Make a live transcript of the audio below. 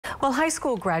Well, high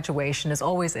school graduation is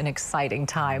always an exciting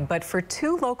time, but for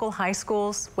two local high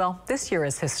schools, well, this year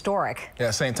is historic. Yeah,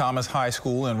 St. Thomas High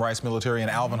School and Rice Military and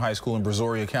Alvin High School in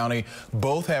Brazoria County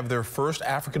both have their first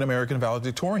African-American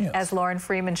valedictorians. As Lauren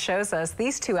Freeman shows us,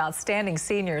 these two outstanding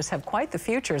seniors have quite the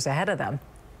futures ahead of them.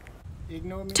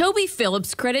 Toby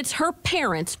Phillips credits her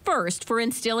parents first for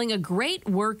instilling a great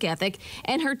work ethic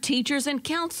and her teachers and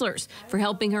counselors for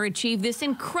helping her achieve this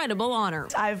incredible honor.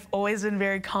 I've always been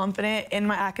very confident in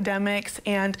my academics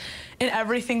and in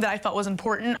everything that I felt was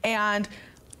important. And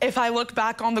if I look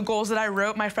back on the goals that I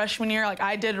wrote my freshman year,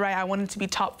 I did right. I wanted to be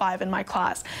top 5 in my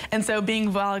class. And so being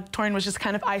valedictorian was just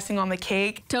kind of icing on the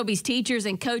cake. Toby's teachers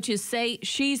and coaches say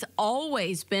she's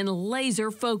always been laser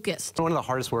focused. One of the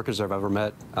hardest workers I've ever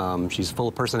met. She's full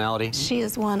of personality. She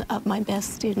is one of my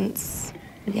best students.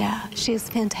 Yeah, she's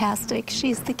fantastic.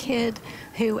 She's the kid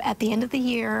who at the end of the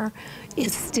year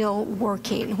is still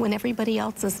working when everybody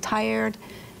else is tired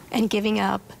and giving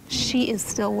up. She is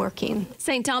still working.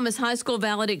 St. Thomas High School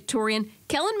valedictorian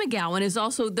Kellen McGowan is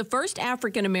also the first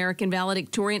African-American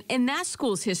valedictorian in that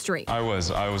school's history. I was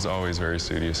always very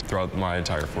studious. Throughout my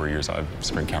entire 4 years, I've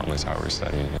spent countless hours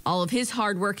studying. All of his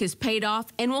hard work has paid off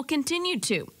and will continue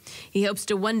to. He hopes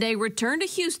to one day return to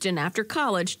Houston after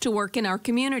college to work in our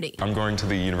community. I'm going to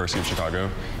the University of Chicago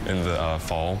in the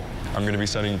fall. I'm going to be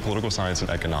studying political science and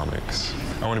economics.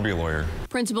 I want to be a lawyer.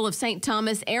 Principal of St.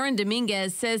 Thomas, Aaron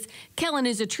Dominguez, says Kellen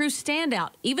is a true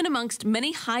standout, even amongst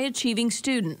many high-achieving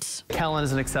students. Kellen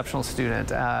is an exceptional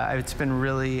student. It's been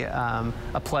really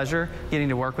a pleasure getting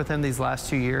to work with him these last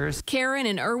 2 years. Karen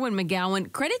and Erwin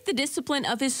McGowan credit the discipline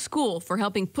of his school for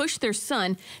helping push their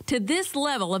son to this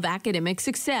level of academic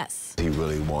success. He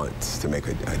really wants to make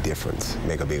a difference,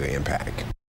 make a bigger impact.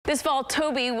 This fall,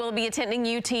 Toby will be attending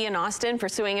UT in Austin,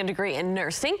 pursuing a degree in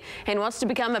nursing, and wants to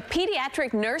become a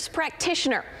pediatric nurse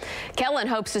practitioner. Kellen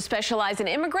hopes to specialize in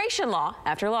immigration law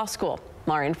after law school.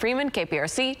 Lauren Freeman,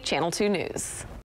 KPRC, Channel 2 News.